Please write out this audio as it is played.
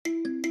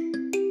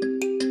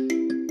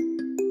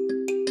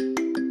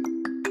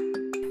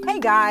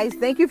guys,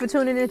 thank you for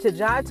tuning in to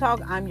Jive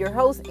Talk. I'm your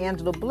host,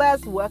 Angela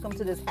Bless. Welcome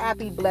to this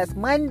happy, blessed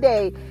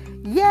Monday.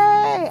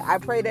 Yay! I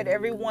pray that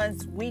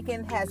everyone's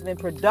weekend has been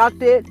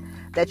productive,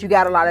 that you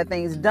got a lot of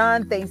things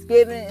done.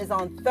 Thanksgiving is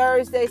on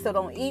Thursday, so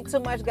don't eat too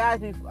much,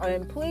 guys.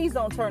 And please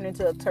don't turn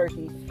into a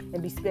turkey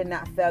and be spitting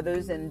out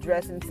feathers and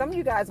dressing. Some of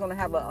you guys are going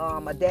to have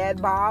a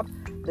dad bob,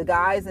 the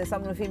guys, and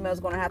some of the females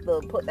are going to have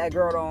to put that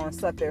girdle on and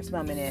suck their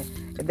stomach in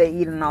if they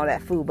eating all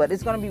that food. But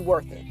it's going to be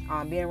worth it.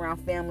 Being around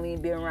family,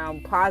 being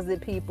around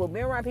positive people,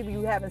 being around people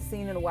you haven't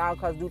seen in a while,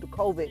 because due to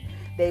COVID,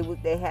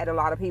 they had a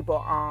lot of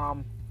people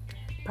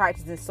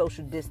practicing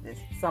social distance.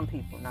 Some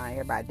people, not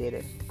everybody did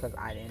it, because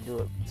I didn't do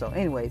it. So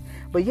anyways,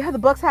 but yeah, the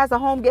Bucks has a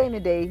home game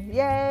today.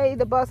 Yay,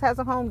 the Bucks has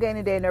a home game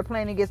today, and they're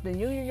playing against the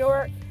New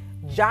York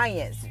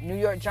Giants.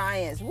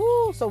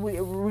 Woo! So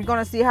we're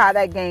gonna see how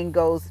that game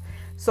goes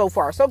so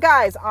far. So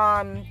guys,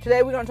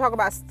 today we're gonna talk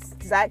about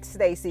Zach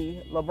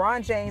Stacy,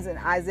 LeBron James, and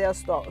Isaiah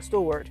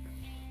Stewart,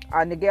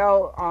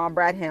 Nigel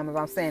Bradham, if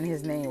I'm saying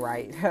his name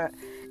right.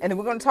 And then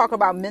we're going to talk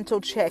about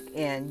mental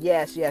check-in.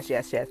 Yes.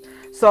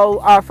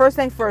 So first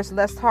thing first,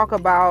 let's talk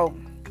about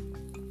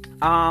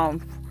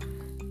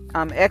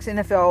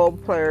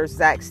ex-NFL player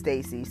Zach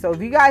Stacy. So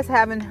if you guys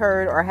haven't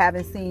heard or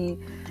haven't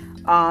seen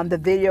the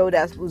video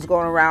that was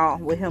going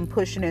around with him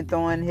pushing and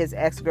throwing his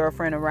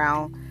ex-girlfriend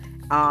around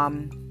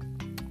on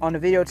the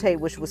videotape,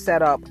 which was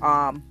set up.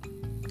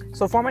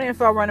 So former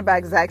NFL running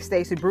back Zach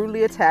Stacy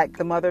brutally attacked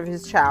the mother of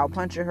his child,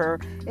 punching her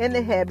in the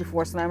head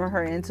before slamming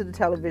her into the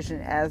television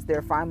as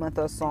their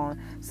 5-month-old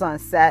son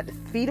sat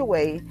feet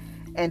away.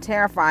 And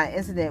terrifying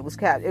incident was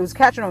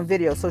captured on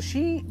video. So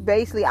she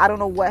basically, I don't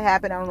know what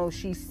happened. I don't know if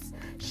she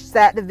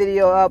sat the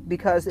video up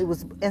because it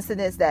was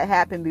incidents that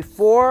happened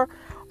before,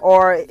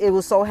 or it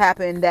was so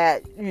happened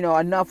that,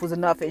 enough was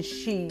enough and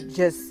she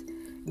just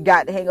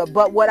got the hang up.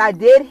 But what I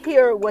did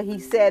hear, what he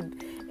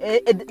said,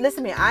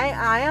 listen to me.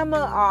 I am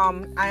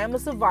a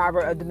survivor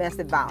of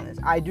domestic violence.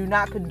 I do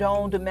not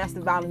condone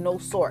domestic violence, no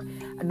sort.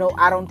 No,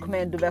 I don't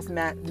condone domestic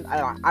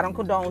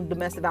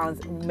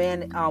violence.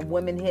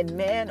 Women hitting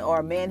men,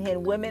 or man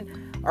hitting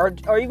women,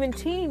 or even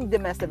teen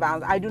domestic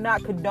violence. I do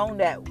not condone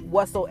that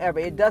whatsoever.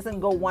 It doesn't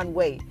go one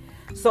way.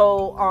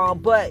 So,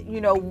 but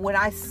when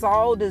I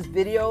saw this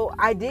video,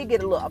 I did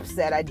get a little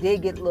upset. I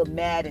did get a little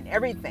mad and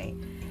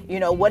everything.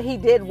 What he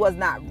did was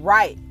not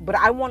right, but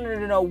I wanted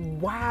to know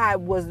why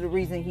was the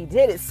reason he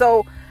did it.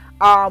 So,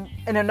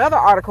 in another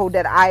article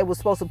that I was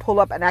supposed to pull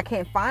up and I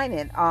can't find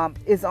it,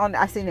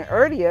 I seen it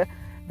earlier,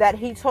 that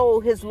he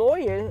told his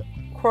lawyer,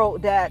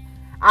 quote, that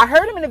I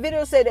heard him in the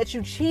video say that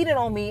you cheated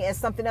on me and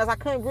something else. I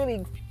couldn't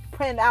really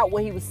print out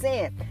what he was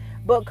saying,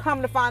 but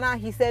come to find out,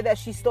 he said that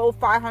she stole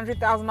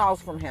 $500,000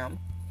 from him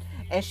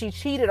and she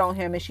cheated on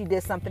him and she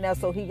did something else.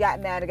 So he got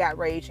mad and got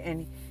rage,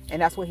 and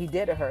that's what he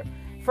did to her.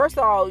 First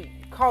of all,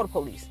 call the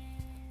police.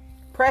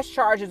 Press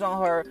charges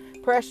on her.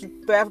 Press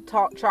theft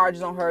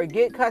charges on her.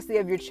 Get custody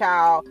of your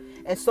child,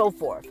 and so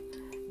forth.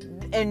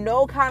 In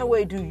no kind of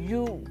way do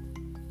you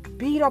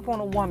beat up on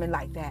a woman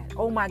like that.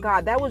 Oh my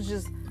God, that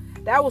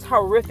was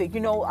horrific.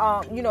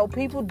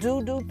 People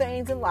do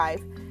things in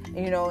life,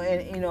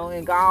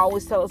 and God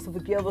always tells us to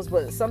forgive us.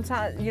 But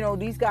sometimes,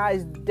 these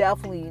guys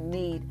definitely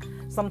need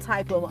some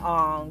type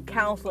of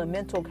counselor,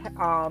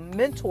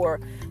 mentor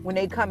when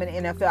they come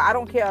in the NFL. I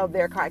don't care if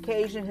they're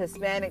Caucasian,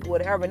 Hispanic,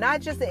 whatever.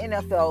 Not just the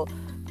NFL,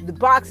 the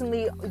boxing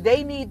league.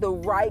 They need the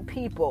right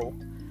people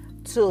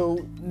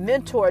to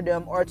mentor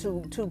them, or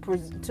to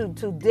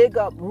dig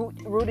up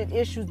rooted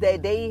issues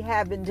that they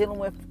have been dealing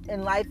with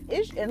in life.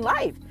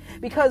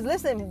 Because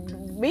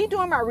listen, me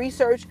doing my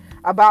research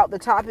about the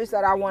topics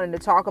that I wanted to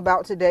talk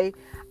about today,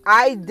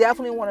 I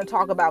definitely want to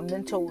talk about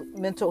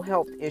mental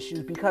health issues,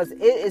 because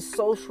it is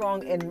so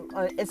strong in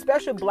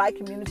especially Black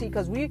community,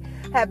 because we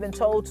have been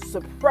told to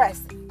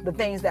suppress the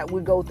things that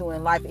we go through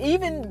in life.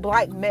 Even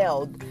Black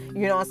male,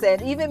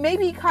 even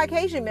maybe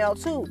Caucasian male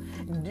too.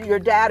 Your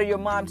dad or your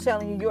mom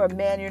telling you you're a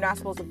man, you're not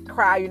supposed to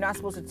cry, you're not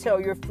supposed to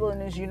tell your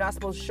feelings, you're not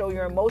supposed to show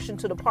your emotion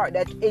to the part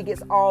that it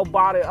gets all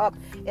bottled up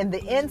in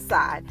the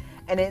inside.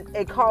 And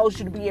it causes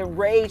you to be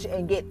enraged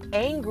and get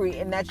angry,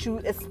 and that you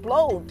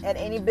explode at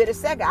any bit of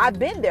second. I've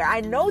been there.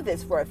 I know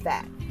this for a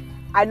fact.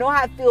 I know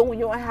how I feel when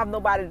you don't have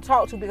nobody to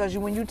talk to, because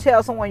when you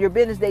tell someone your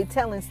business, they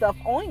telling stuff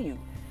on you.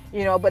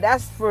 But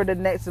that's for the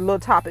next little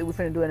topic we're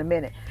going to do in a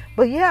minute.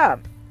 But yeah,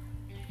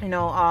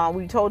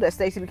 we told that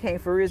Stacy became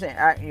furious, and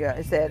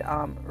it said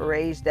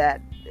rage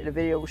that the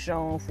video was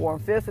shown 4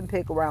 and 5th and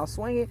pick around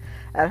swinging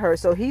at her.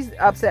 So he's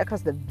upset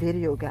because the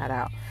video got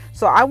out.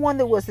 So I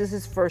wonder, was this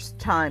his first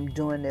time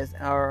doing this,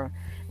 or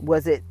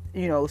was it,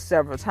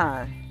 several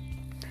times?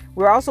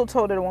 We're also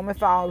told that a woman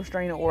filed a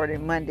restraining order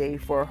Monday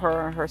for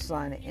her and her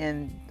son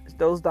in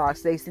those dogs.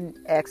 Stacy's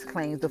ex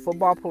claims the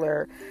football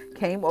player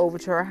came over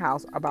to her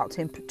house about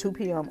 2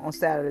 p.m. on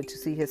Saturday to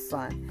see his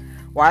son.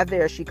 While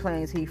there, she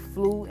claims he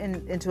flew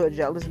into a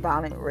jealous,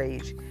 violent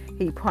rage.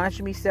 He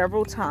punched me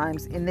several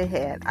times in the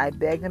head. I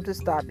begged him to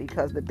stop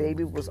because the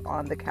baby was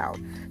on the couch,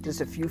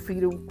 just a few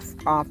feet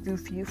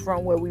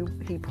from where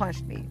he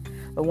punched me.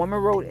 The woman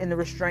wrote in the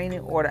restraining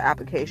order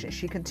application.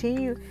 She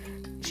continued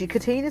She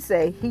continued to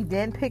say, he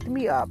then picked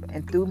me up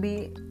and threw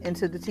me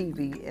into the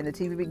TV, and the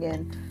TV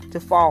began to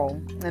fall.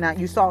 And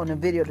you saw in the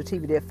video, the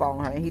TV did fall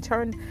on her. And he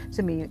turned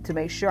to me to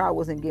make sure I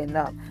wasn't getting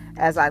up.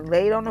 As I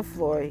laid on the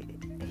floor,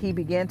 he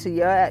began to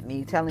yell at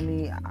me, telling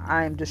me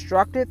I am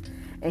destructive.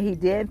 And he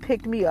then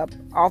picked me up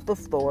off the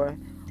floor,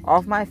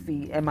 off my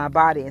feet and my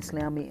body, and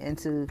slammed me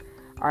into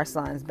our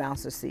son's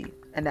bouncer seat.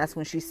 And that's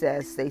when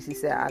Stacey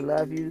said, I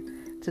love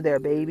you to their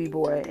baby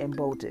boy, and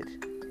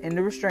bolted. In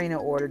the restraining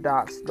order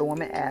docs, the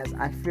woman adds,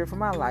 I fear for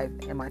my life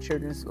and my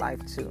children's life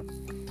too.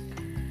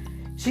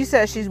 She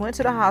says she went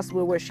to the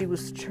hospital where she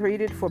was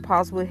treated for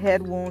possible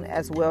head wound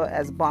as well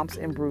as bumps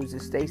and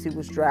bruises. Stacey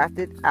was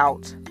drafted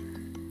out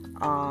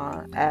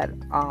at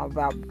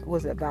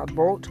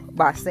Valbrook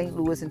by St.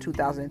 Louis in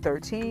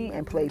 2013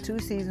 and played 2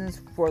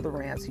 seasons for the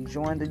Rams. He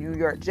joined the New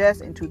York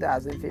Jets in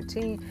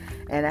 2015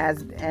 and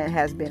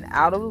has been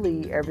out of the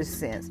league ever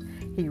since.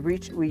 We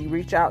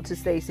reached out to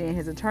Stacey and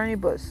his attorney,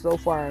 but so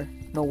far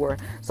nowhere.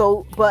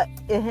 So, but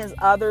in his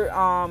other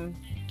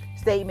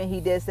statement,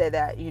 he did say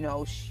that, you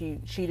know, she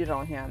cheated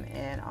on him,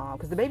 and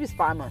because the baby's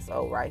 5 months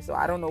old, right? So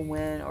I don't know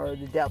when or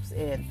the depths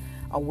in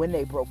when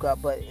they broke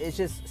up, but it's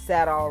just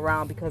sad all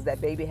around because that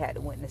baby had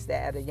to witness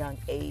that at a young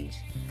age.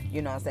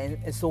 You know what I'm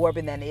saying?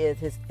 Absorbing that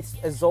it's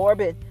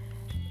absorbing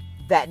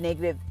that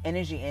negative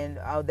energy and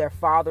their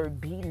father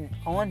beating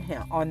on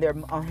him, on their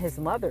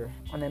mother.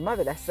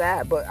 That's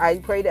sad. But I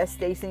pray that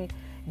Stacey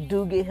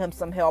do get him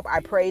some help.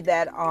 I pray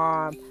that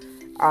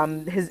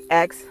his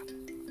ex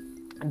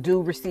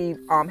do receive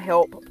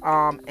help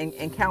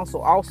and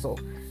counsel also.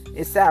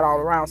 It's sad all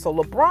around. So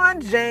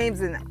LeBron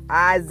James and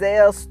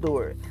Isaiah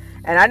Stewart.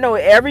 And I know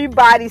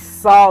everybody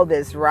saw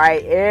this,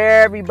 right?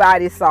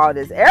 Everybody saw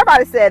this.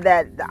 Everybody said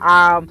that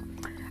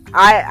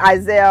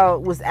Isaiah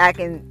was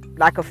acting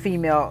like a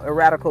female, a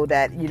radical,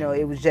 that, you know,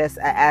 it was just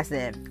an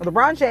accident.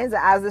 LeBron James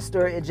and Isaiah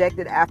Stewart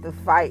ejected after the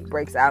fight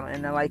breaks out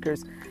in the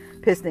Lakers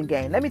Piston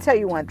game. Let me tell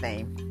you one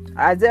thing.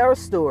 Isaiah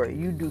Stewart,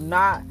 you do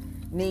not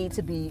need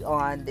to be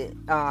on the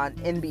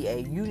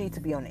NBA. You need to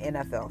be on the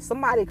NFL.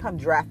 Somebody come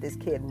draft this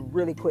kid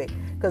really quick.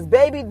 Because,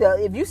 baby,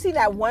 if you see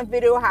that one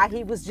video how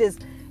he was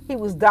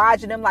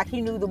dodging them like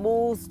he knew the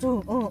moves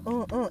too,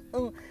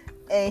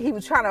 and he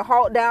was trying to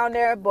halt down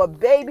there. But,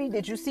 baby,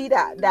 did you see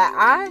that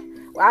eye?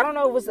 Well, I don't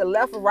know if it was the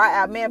left or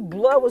right eye. Man,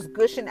 blood was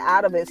gushing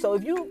out of it. So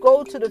if you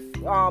go to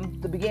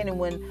the beginning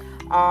when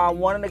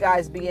one of the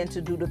guys began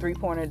to do the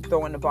 3-pointer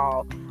throwing the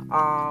ball,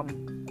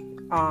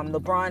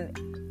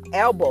 LeBron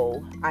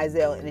elbowed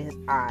Isaiah in his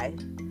eye.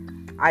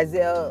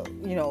 Isaiah,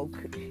 you know,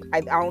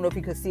 I don't know if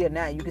you could see it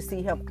now. You can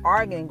see him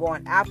arguing,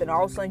 going after, and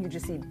all of a sudden you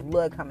just see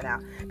blood coming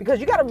out. Because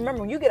you got to remember,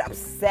 when you get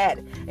upset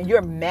and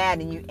you're mad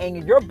and you're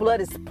angry, your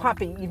blood is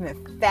pumping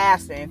even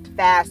faster and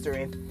faster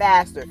and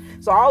faster.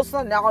 So all of a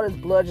sudden, all this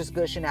blood just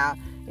gushing out.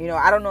 You know,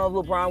 I don't know if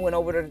LeBron went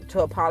over to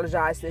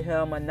apologize to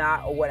him or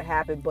not, or what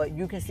happened, but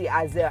you can see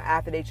Isaiah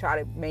after they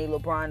made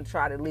LeBron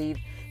try to leave.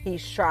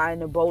 He's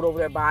trying to boat over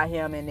there by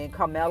him, and then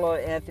Carmelo,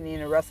 Anthony,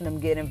 and the rest of them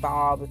get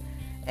involved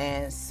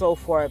and so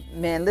forth.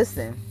 Man,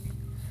 listen.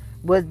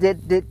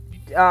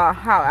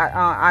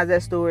 How Isaiah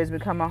Stewart has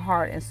become a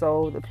heart and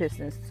soul of the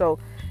Pistons. So,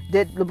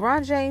 did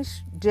LeBron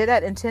James did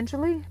that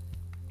intentionally?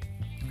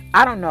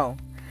 I don't know.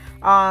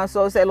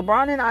 So it said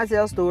LeBron and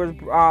Isaiah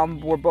Stewart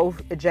were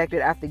both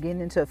ejected after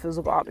getting into a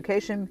physical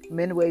altercation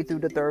midway through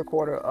the third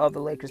quarter of the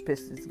Lakers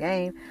Pistons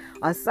game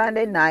on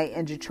Sunday night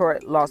in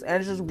Detroit. Los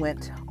Angeles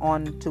went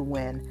on to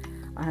win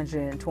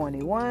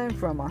 121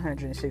 from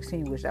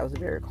 116, which that was a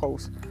very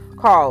close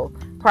call.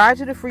 Prior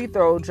to the free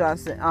throw,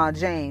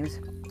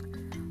 James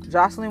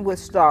jostling with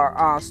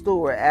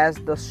Stewart as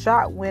the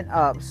shot went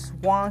up,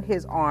 swung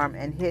his arm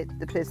and hit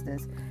the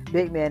Pistons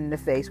big man in the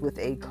face with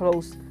a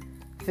close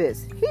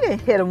fist. He didn't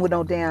hit him with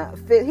no damn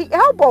fist. He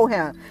elbowed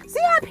him. See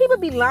how people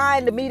be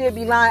lying? The media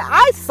be lying.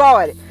 I saw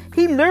it.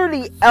 He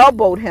literally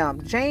elbowed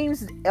him.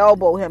 James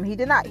elbowed him. He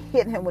did not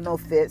hit him with no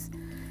fist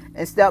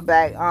and stepped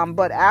back.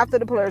 But after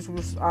the players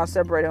were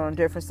separated on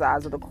different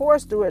sides of the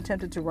court, Stewart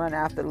attempted to run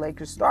after the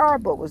Lakers star,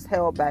 but was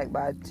held back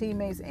by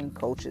teammates and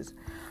coaches.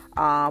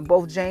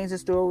 Both James and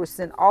Stewart were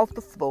sent off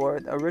the floor.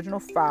 The original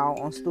foul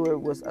on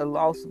Stewart was a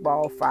lost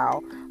ball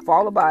foul,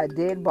 followed by a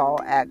dead ball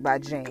act by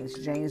James.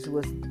 James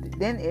was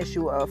then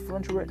issued a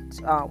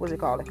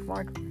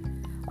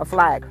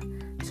flag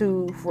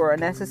for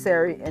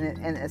unnecessary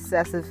and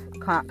excessive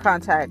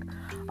contact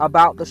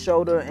about the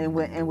shoulder and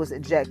was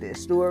ejected.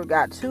 Stewart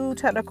got 2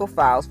 technical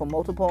fouls for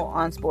multiple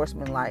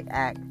unsportsmanlike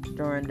act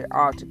during the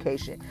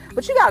altercation.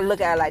 But you gotta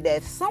look at it like that.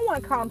 If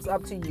someone comes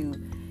up to you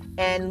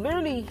and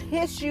literally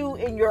hits you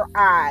in your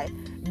eye,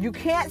 you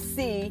can't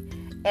see,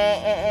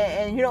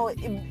 and you know,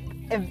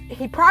 if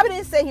he probably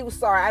didn't say he was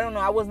sorry. I don't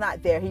know. I was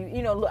not there.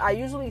 I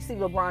usually see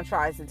LeBron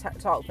tries to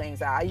talk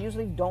things out. I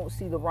usually don't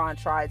see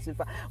LeBron try to.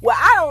 Well,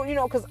 I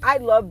don't, because I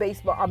love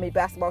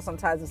basketball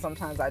sometimes, and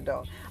sometimes I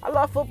don't. I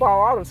love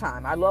football all the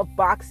time. I love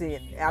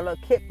boxing. I love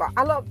kickball.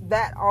 I love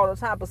that all the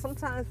time. But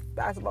sometimes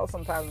basketball,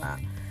 sometimes not.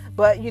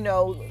 But,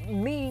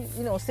 me,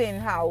 seeing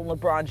how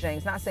LeBron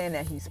James, not saying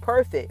that he's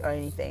perfect or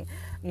anything,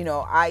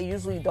 I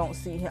usually don't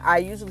see him. I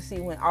usually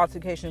see when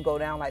altercations go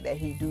down like that,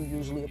 he do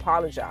usually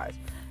apologize.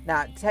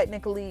 Now,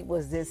 technically,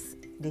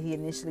 did he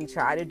initially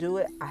try to do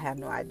it? I have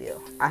no idea.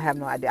 I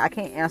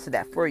can't answer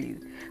that for you.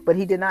 But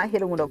he did not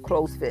hit him with a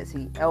closed fist.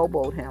 He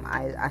elbowed him.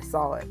 I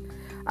saw it.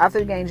 After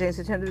the game, James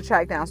attempted to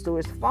track down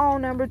Stewart's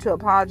phone number to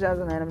apologize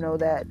and let him know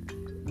that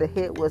the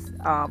hit was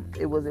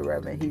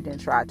irrelevant. He didn't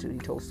try to. He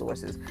told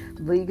sources.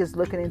 The league is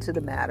looking into the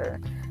matter.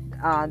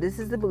 This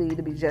is believed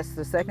to be just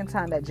the second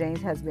time that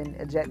James has been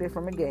ejected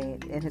from a game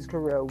in his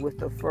career, with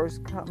the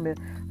first coming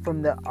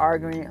from the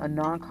arguing a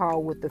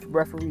non-call with the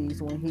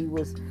referees when he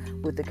was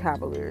with the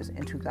Cavaliers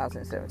in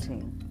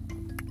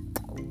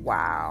 2017.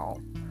 Wow.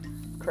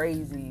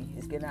 Crazy.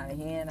 It's getting out of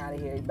hand out of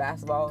here.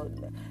 Basketball.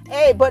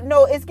 Hey, but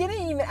no, it's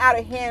getting even out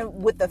of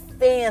hand with the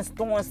fans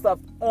throwing stuff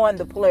on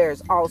the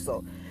players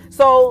also.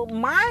 So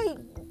my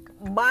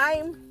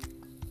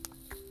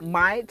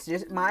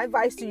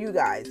advice to you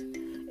guys,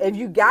 if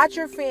you got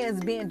your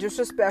fans being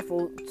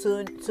disrespectful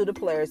to the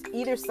players,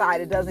 either side,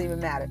 it doesn't even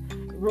matter.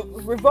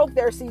 Revoke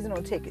their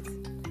seasonal tickets.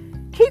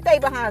 Keep they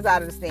behinds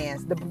out of the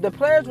stands. The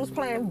players was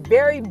playing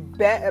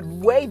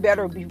way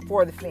better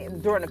before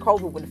during the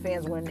COVID when the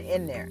fans weren't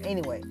in there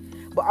anyway.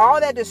 But all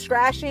that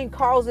distraction,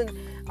 causing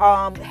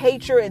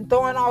hatred and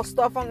throwing all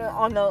stuff on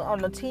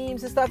the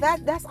teams and stuff,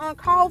 that's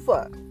uncalled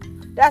for.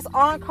 That's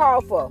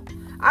uncalled for.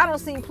 I don't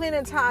see plenty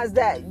of times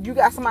that you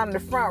got somebody in the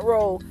front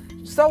row.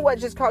 So what?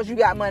 Just cause you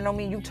got money don't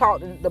mean you talk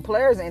to the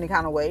players in any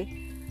kind of way.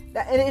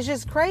 And it's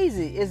just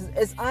crazy.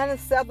 It's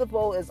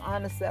unacceptable. It's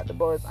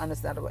unacceptable. It's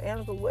unacceptable.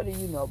 Angela, what do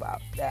you know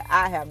about that?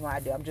 I have no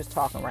idea. I'm just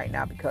talking right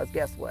now because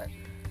guess what?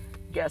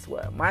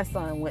 My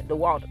son went to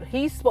walk.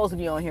 He's supposed to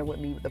be on here with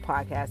me with the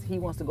podcast. He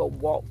wants to go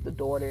walk the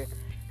daughter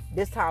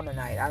this time of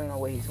night. I don't know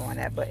where he's going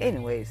at, but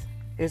anyways,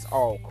 it's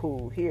all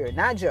cool here.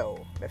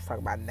 Najo. Let's talk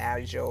about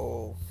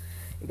Najo.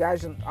 You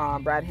guys,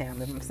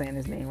 Bradham, if I'm saying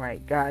his name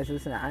right. Guys,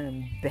 listen, I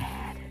am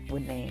bad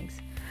with names.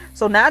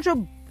 So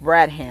Nigel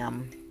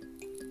Bradham,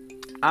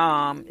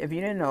 if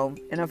you didn't know,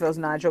 NFL's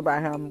Nigel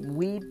Bradham,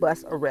 we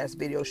bust arrest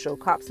video show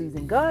cop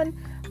seizing gun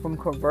from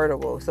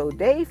convertible. So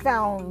they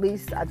found at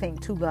least, I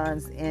think, 2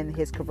 guns in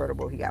his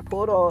convertible. He got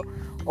pulled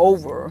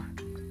over,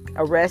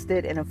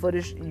 arrested, and in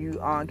footage you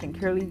can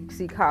clearly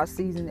see cops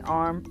seizing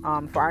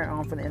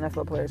firearm from the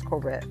NFL player's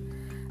Corvette.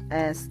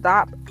 And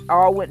stop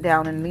all went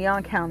down in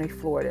Leon County,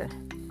 Florida.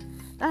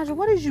 Nigel,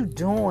 what is you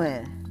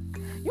doing?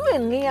 You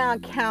in Leon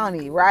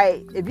County,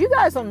 right? If you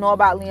guys don't know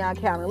about Leon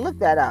County, look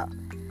that up.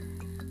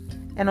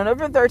 And on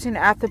November 13th,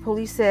 after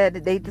police said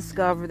that they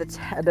discovered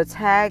the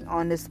tag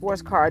on this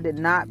sports car did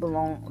not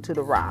belong to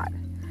the ride.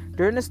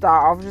 During the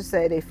stop, officers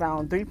say they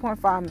found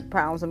 3.5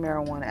 pounds of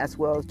marijuana as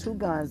well as 2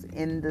 guns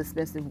in the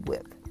expensive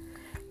whip.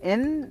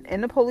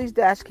 In the police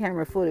dash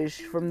camera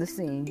footage from the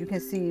scene, you can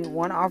see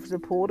one officer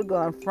pull the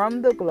gun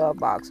from the glove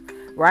box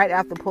right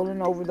after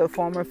pulling over the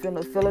former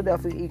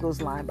Philadelphia Eagles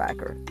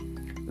linebacker.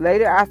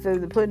 Later, after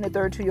putting the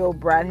 32-year-old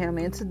Bradham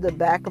into the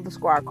back of the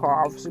squad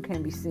car, officer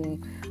can be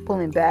seen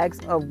pulling bags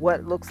of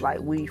what looks like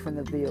weed from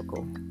the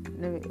vehicle.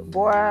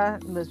 Boy,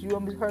 listen, you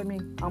almost heard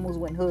me. I almost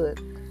went hood.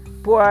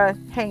 Boy,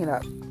 hang it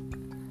up.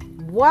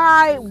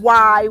 Why?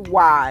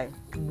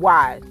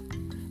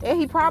 And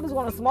he probably is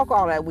going to smoke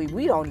all that weed.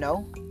 We don't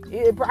know.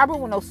 It probably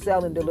was no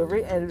selling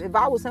delivery. And if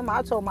I was him,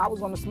 I told him I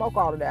was going to smoke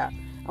all of that.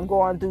 I'm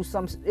going through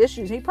some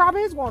issues. He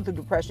probably is going through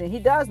depression. He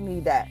does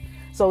need that.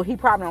 So he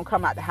probably don't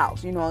come out the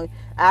house.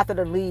 After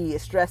the lead, it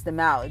stressed him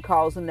out. It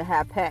caused him to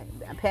have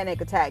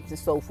panic attacks and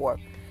so forth.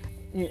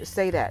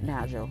 Say that,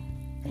 Nigel,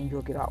 and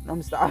you'll get off.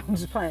 I'm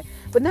just playing.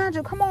 But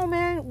Nigel, come on,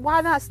 man. Why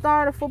not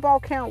start a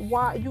football camp?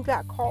 Why you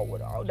got caught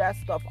with all that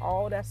stuff?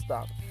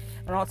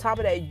 And on top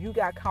of that, you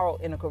got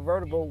caught in a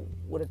convertible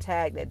with a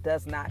tag that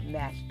does not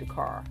match the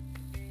car.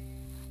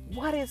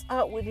 What is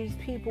up with these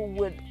people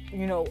with,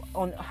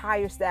 on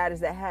higher status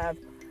that have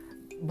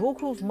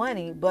buku's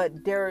money,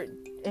 but their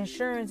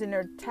insurance and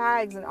their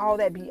tags and all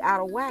that be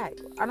out of whack?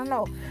 I don't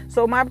know.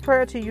 So my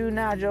prayer to you,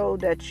 Nigel,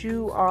 that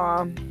you,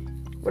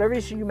 whatever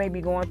issue you may be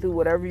going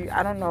through,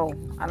 I don't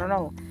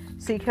know,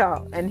 seek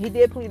help. And he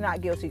did plead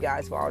not guilty,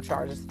 guys, for all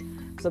charges.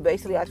 So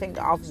basically, I think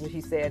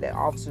he said that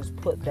officers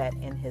put that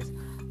in his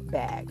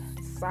bag.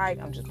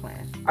 Psych, I'm just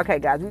playing. Okay,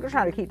 guys, we're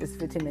trying to keep this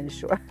 15 minutes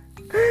short.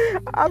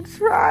 I'm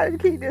trying to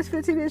keep this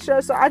 15 minutes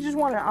short. So I just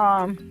want to,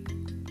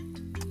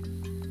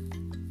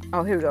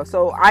 oh, here we go.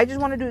 So I just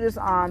want to do this,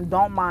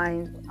 Don't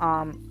Mind.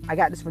 I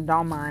got this from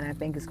Don't Mind. I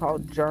think it's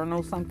called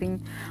Journal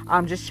something.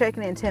 Just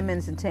checking in 10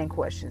 minutes and 10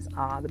 questions.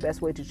 The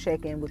best way to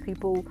check in with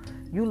people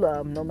you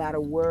love, no matter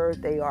where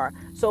they are.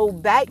 So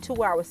back to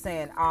what I was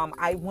saying.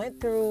 I went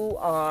through,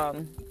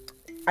 I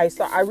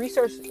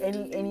researched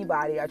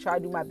anybody. I try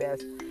to do my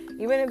best,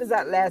 even if it's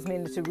at last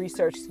minute, to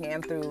research,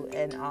 scan through,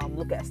 and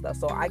look at stuff.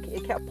 So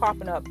it kept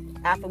popping up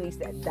athletes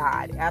that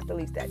died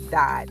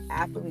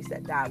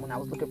when I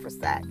was looking for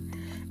SAC.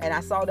 And I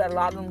saw that a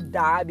lot of them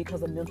died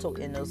because of mental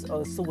illness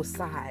or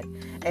suicide.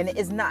 And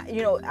it's not,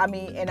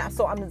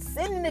 so I'm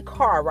sitting in the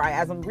car, right,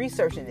 as I'm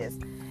researching this.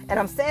 And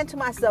I'm saying to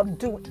myself,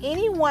 do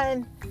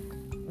anyone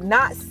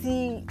not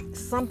see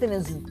something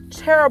is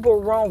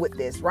terrible wrong with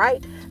this,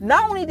 right?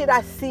 Not only did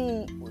I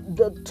see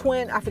the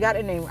twin, I forgot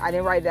their name, I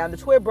didn't write it down, the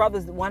twin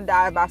brothers, one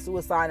died by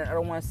suicide and the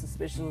other one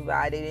suspiciously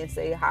died. They didn't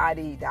say how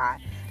did he die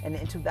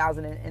in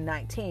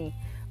 2019.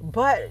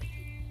 But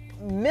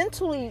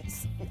mentally,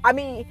 I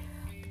mean,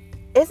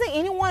 isn't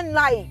anyone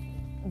like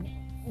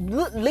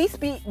at least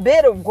be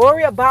better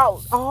worry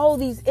about all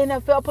these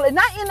NFL players?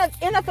 Not in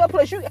NFL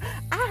players.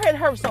 I had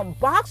heard some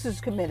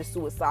boxers committed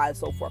suicide and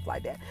so forth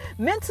like that.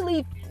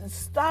 Mentally,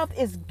 stuff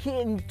is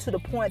getting to the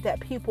point that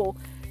people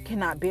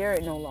cannot bear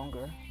it no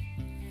longer.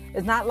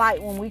 It's not like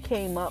when we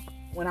came up,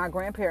 when our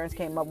grandparents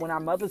came up, when our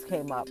mothers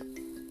came up,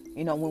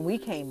 when we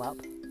came up.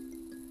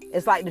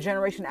 It's like the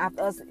generation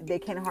after us, they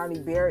can't hardly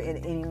bear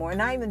it anymore. And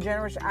not even the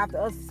generation after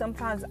us,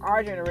 sometimes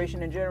our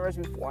generation and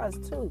generation before us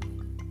too.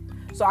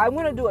 So I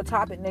want to do a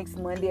topic next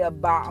Monday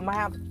about, I'm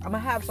gonna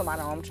have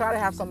somebody on. I'm trying to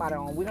have somebody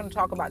on. We're gonna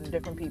talk about the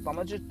different people. I'm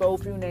gonna just throw a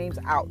few names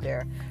out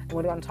there, and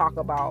we're gonna talk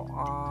about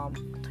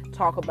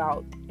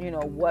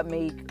what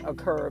may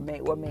occur,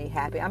 what may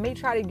happen. I may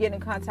try to get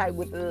in contact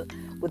with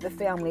the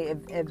family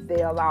if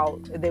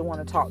they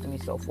want to talk to me,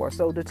 so forth.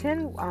 So the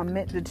 10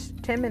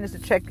 minutes to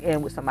check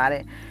in with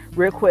somebody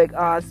real quick.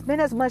 Spend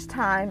as much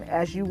time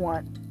as you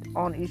want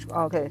on each.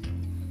 Okay,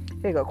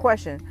 here you go.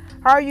 Question: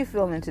 how are you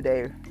feeling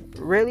today?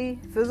 Really,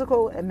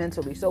 physical and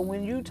mentally. So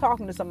when you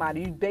talking to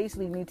somebody, you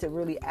basically need to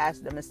really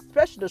ask them,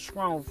 especially the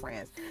strong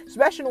friends,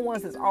 especially the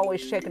ones that's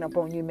always checking up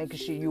on you, making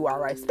sure you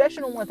are right,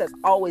 especially the ones that's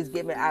always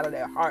giving out of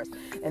their hearts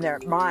and their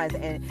minds.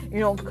 And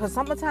because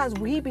sometimes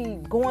we be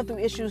going through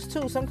issues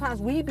too. Sometimes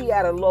we be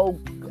at the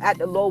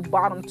low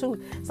bottom too.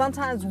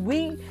 Sometimes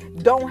we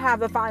don't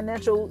have a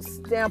financial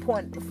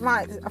standpoint,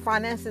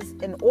 finances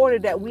in order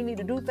that we need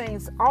to do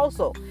things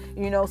also.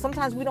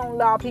 Sometimes we don't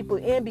allow people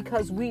in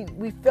because we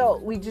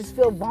just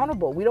feel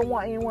vulnerable. We don't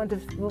want anyone to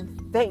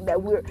think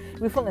that we're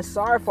feeling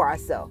sorry for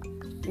ourselves.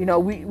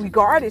 We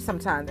guard it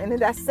sometimes. And then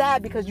that's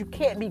sad because you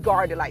can't be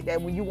guarded like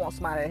that when you want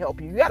somebody to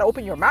help you. You got to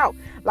open your mouth.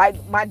 Like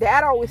my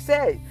dad always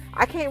said,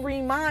 I can't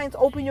read minds,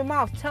 open your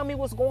mouth. Tell me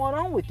what's going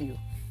on with you.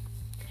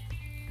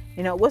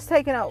 What's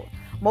taking up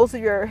most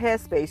of your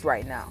headspace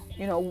right now?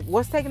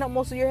 What's taking up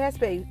most of your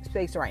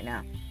headspace right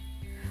now?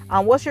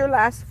 What was your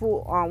last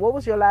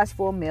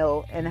full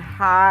meal, and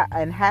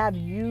have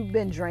you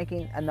been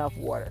drinking enough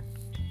water?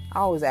 I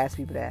always ask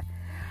people that.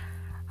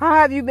 How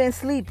have you been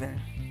sleeping?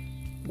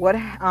 What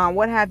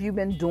have you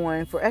been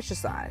doing for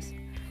exercise?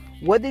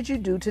 What did you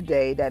do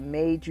today that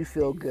made you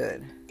feel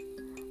good?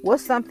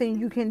 What's something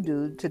you can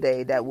do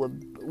today that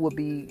would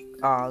be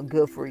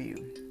good for you?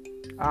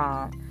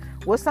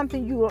 What's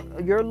something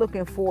you're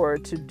looking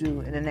forward to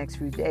do in the next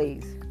few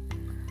days?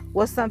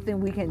 What's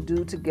something we can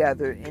do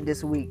together in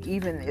this week,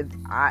 even if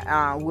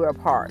we're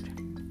apart?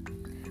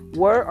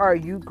 What are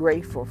you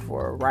grateful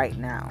for right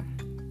now?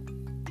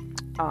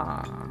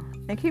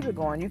 And keep it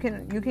going. You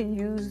can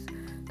use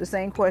the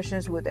same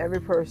questions with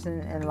every person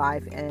in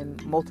life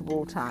and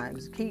multiple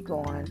times. Keep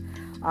going.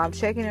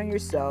 Checking on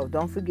yourself.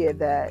 Don't forget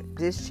that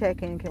this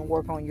check-in can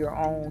work on your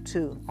own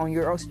too, on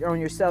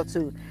yourself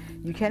too.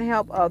 You can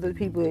help other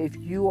people if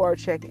you aren't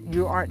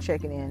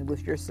checking in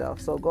with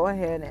yourself. So go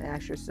ahead and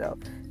ask yourself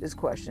this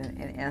question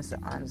and answer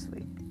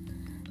honestly.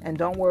 And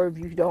don't worry if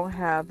you don't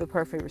have the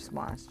perfect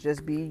response.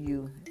 Just be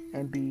you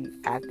and be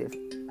an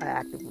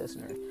active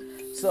listener.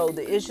 So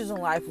the issues in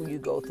life when you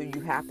go through,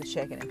 you have to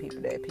check in on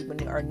people. That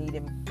people are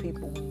needing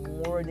people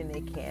more than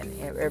they can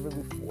ever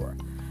before.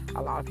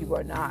 A lot of people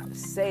are not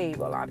saved.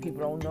 A lot of people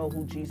don't know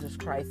who Jesus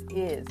Christ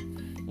is.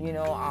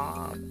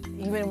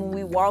 Even when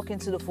we walk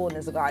into the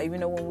fullness of God, even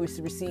though when we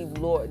receive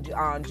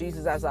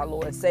Jesus as our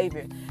Lord and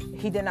Savior,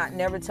 He did not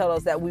never tell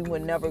us that we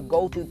would never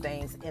go through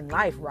things in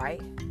life, right?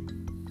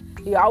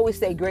 He always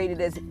say, greater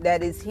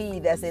that is He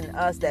that's in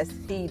us, that's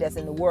He that's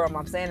in the world.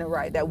 I'm saying it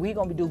right, that we're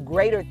going to do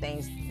greater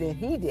things than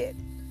He did.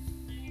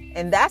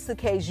 And that's the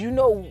case.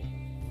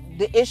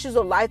 The issues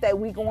of life that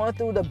we going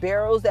through, the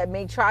barrels that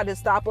may try to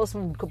stop us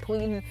from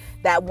completing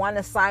that one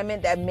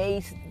assignment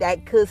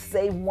that could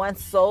save one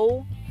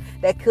soul,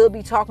 that could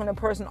be talking a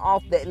person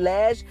off that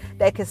ledge,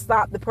 that can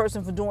stop the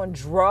person from doing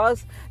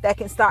drugs, that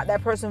can stop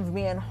that person from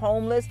being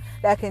homeless,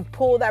 that can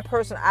pull that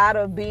person out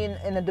of being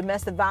in a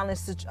domestic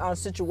violence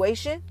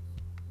situation.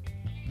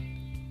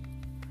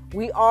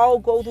 We all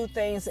go through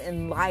things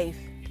in life.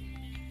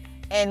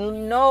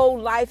 And no,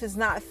 life is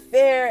not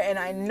fair, and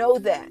I know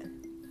that.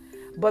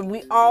 But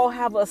we all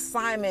have an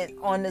assignment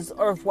on this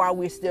earth while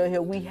we're still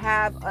here. We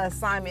have an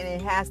assignment,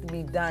 and it has to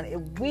be done.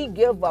 If we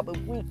give up,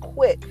 if we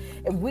quit,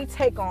 if we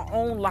take our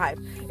own life,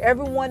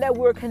 everyone that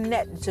we're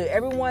connected to,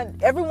 everyone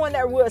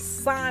that we're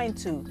assigned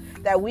to,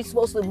 that we're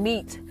supposed to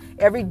meet,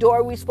 every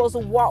door we're supposed to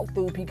walk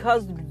through,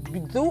 because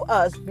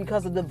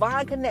of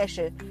divine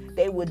connection,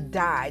 they would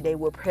die, they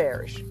would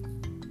perish.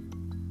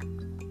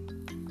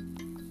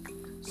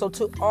 So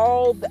to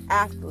all the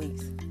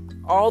athletes,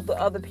 all the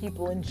other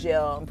people in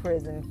jail and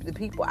prison, the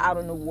people out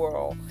in the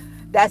world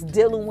that's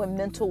dealing with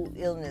mental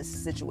illness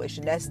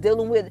situation, that's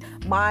dealing with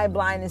mind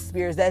blinding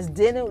spirits, that's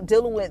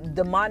dealing with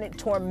demonic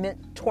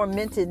torment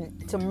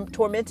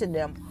tormenting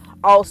them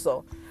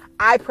also.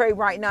 I pray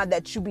right now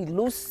that you be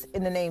loose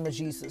in the name of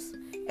Jesus.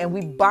 And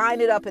we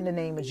bind it up in the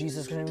name of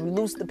Jesus. And we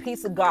loose the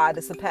peace of God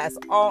that surpasses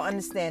all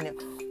understanding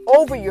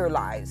over your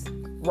lives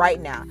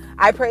right now.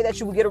 I pray that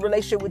you would get a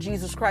relationship with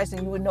Jesus Christ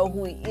and you would know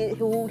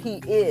who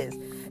he is.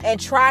 And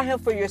try him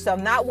for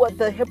yourself. Not what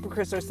the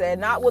hypocrites are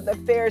saying. Not what the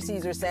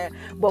Pharisees are saying.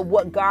 But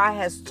what God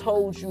has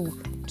told you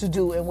to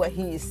do and what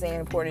he is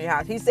saying for your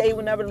house. He said he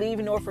would never leave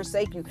you nor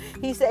forsake you.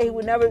 He said he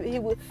would never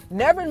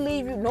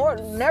leave you nor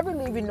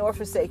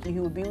forsake you. He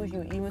would be with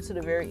you even to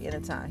the very end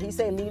of time. He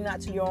said, lean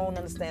not to your own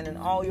understanding,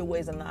 all your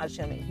ways acknowledge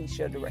him, and he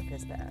shall direct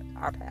his path,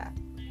 our path.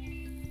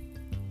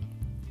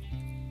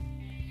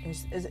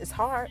 It's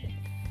hard.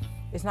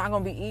 It's not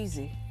going to be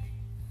easy,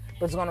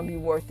 but it's going to be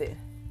worth it.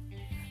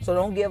 So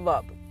don't give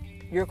up.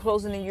 You're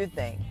closing in your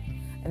thing.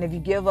 And if you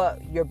give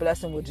up, your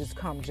blessing will just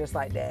come just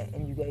like that,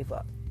 and you gave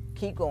up.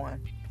 Keep going.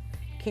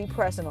 Keep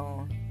pressing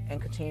on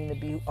and continue to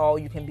be all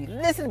you can be.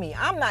 Listen to me.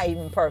 I'm not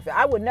even perfect.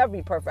 I would never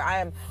be perfect. I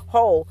am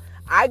whole.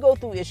 I go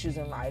through issues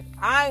in life.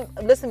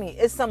 Listen to me.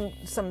 It's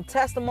some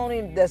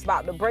testimony that's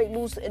about to break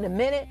loose in a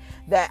minute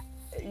that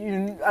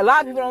a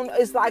lot of people don't.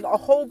 It's like a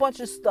whole bunch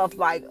of stuff.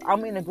 Like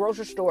I'm in a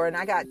grocery store and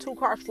I got 2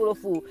 cars full of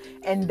food,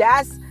 and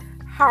that's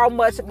how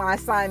much my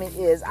assignment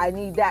is. I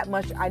need that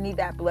much. I need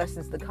that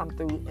blessings to come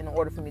through in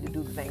order for me to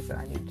do the things that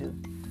I need to do.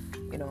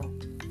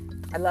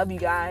 I love you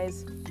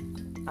guys.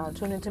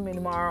 Tune in to me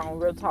tomorrow on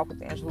Real Talk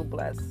with Angela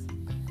Bless,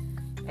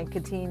 and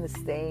continue to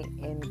stay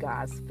in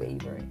God's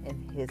favor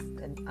and his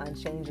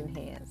unchanging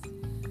hands.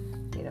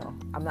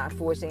 I'm not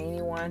forcing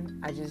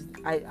anyone.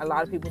 A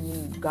lot of people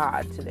need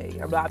God today.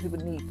 A lot of people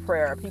need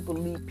prayer. People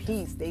need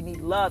peace. They need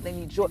love. They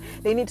need joy.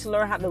 They need to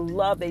learn how to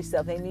love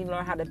themselves. They need to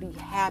learn how to be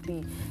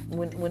happy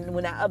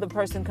when that other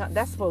person comes.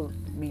 That's supposed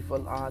to be for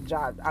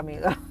Jive. I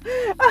mean,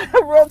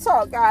 real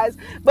talk, guys.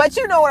 But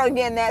you know what I'm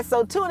getting at.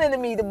 So tune in to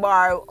me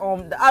tomorrow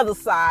on the other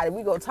side, and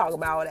we're going to talk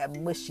about all that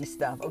mushy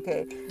stuff,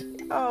 okay?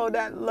 Oh,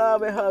 that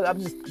love and hug.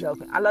 I'm just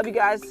joking. I love you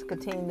guys.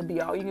 Continue to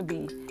be all you can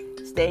be.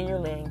 Stay in your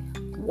lane.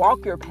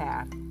 Walk your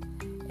path.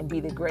 And be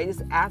the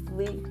greatest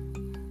athlete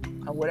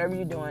of whatever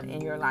you're doing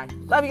in your life.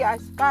 Love you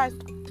guys. Bye.